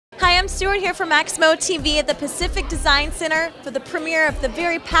I'm Stuart here from Maximo TV at the Pacific Design Center for the premiere of the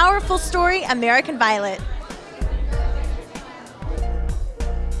very powerful story, American Violet.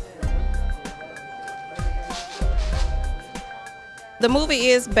 The movie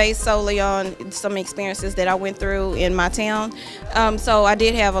is based solely on some experiences that I went through in my town, so I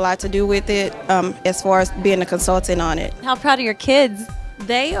did have a lot to do with it as far as being a consultant on it. How proud of your kids?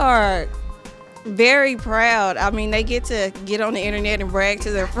 They are very proud. I mean, they get to get on the internet and brag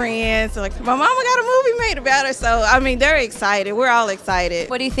to their friends, like, my mama got a movie made about her, so I mean, they're excited. We're all excited.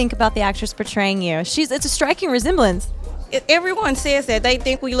 What do you think about the actress portraying you? It's a striking resemblance. Everyone says that. They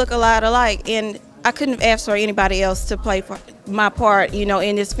think we look a lot alike, and I couldn't have asked for anybody else to play for my part, you know,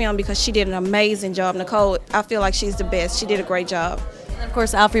 in this film because she did an amazing job. Nicole, I feel like she's the best. She did a great job. And of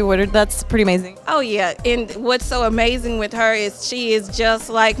course, Alfre Woodward, that's pretty amazing. Oh, yeah. And what's so amazing with her is she is just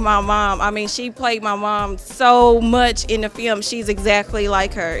like my mom. I mean, she played my mom so much in the film. She's exactly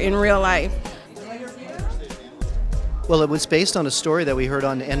like her in real life. Well, it was based on a story that we heard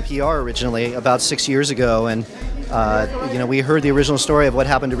on NPR originally about 6 years ago, and you know, we heard the original story of what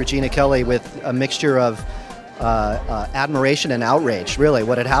happened to Regina Kelli with a mixture of admiration and outrage. Really,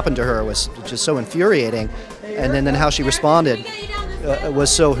 what had happened to her was just so infuriating, and then how she responded was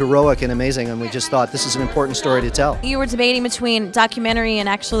so heroic and amazing, and we just thought this is an important story to tell. You were debating between documentary and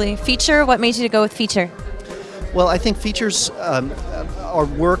actually feature. What made you go with feature? Well, I think features are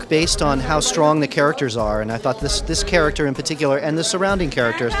work based on how strong the characters are, and I thought this character in particular, and the surrounding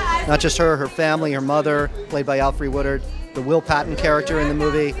characters, not just her family, her mother, played by Alfre Woodward, the Will Patton character in the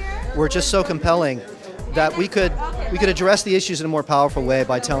movie, were just so compelling that we could address the issues in a more powerful way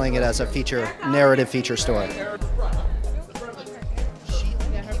by telling it as a narrative feature story.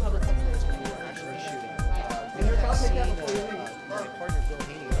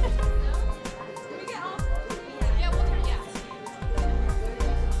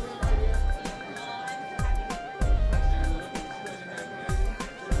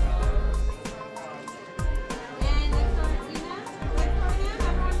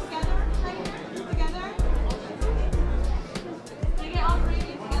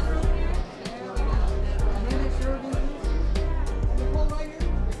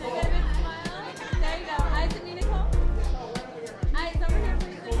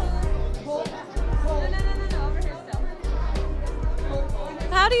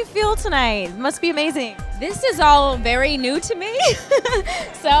 How do you feel tonight? Must be amazing. This is all very new to me,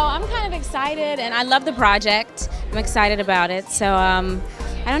 so I'm kind of excited, and I love the project. I'm excited about it, so I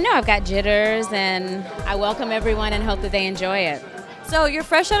don't know, I've got jitters, and I welcome everyone and hope that they enjoy it. So you're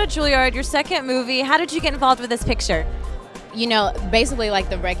fresh out of Juilliard, your second movie. How did you get involved with this picture? You know, basically like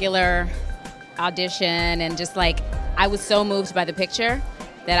the regular audition, and just like, I was so moved by the picture,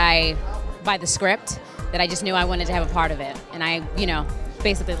 by the script, that I just knew I wanted to have a part of it, and I, you know,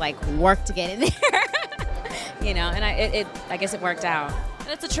 basically like worked to get in there. You know, and I guess it worked out. And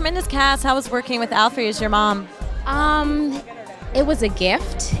it's a tremendous cast. How was working with Alfre as your mom? It was a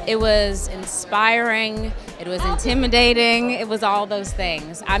gift. It was inspiring. It was intimidating. It was all those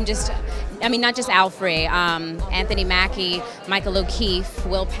things. I mean, not just Alfre, Anthony Mackie, Michael O'Keefe,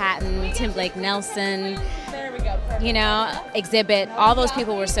 Will Patton, Tim Blake Nelson, you know, Exhibit. All those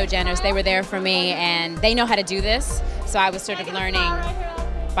people were so generous. They were there for me, and they know how to do this. So I was sort of learning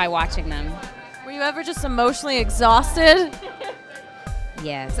by watching them. Were you ever just emotionally exhausted?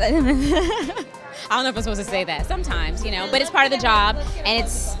 Yes. I don't know if I'm supposed to say that. Sometimes, you know, but it's part of the job, and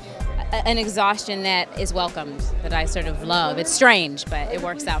it's an exhaustion that is welcomed, that I sort of love. It's strange, but it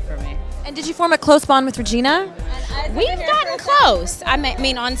works out for me. And did you form a close bond with Regina? We've gotten close. I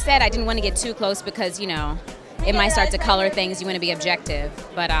mean, on set, I didn't want to get too close because, you know, it might start to color things. You want to be objective,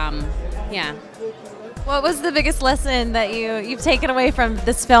 but yeah. What was the biggest lesson that you've taken away from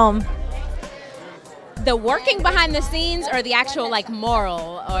this film? The working behind the scenes, or the actual like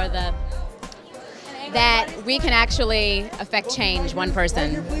moral, or that we can actually affect change. One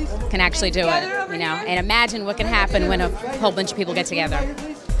person can actually do it, you know, and imagine what can happen when a whole bunch of people get together.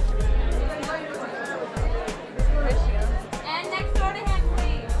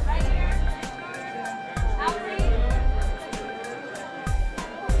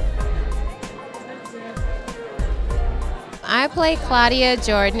 I play Claudia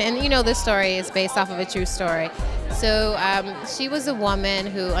Jordan, and you know this story is based off of a true story. So she was a woman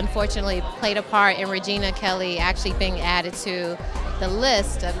who unfortunately played a part in Regina Kelli actually being added to the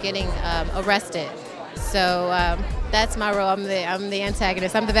list of getting arrested. So that's my role. I'm the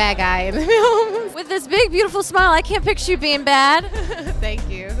antagonist. I'm the bad guy in the film. With this big, beautiful smile, I can't picture you being bad. Thank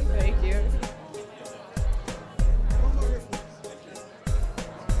you. Thank you.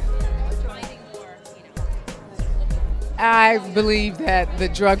 I believe that the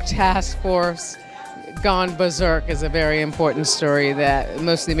Drug Task Force gone berserk is a very important story that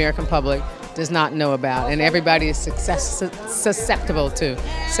most of the American public does not know about, and everybody is susceptible to.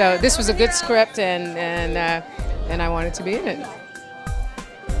 So this was a good script, and I wanted to be in it.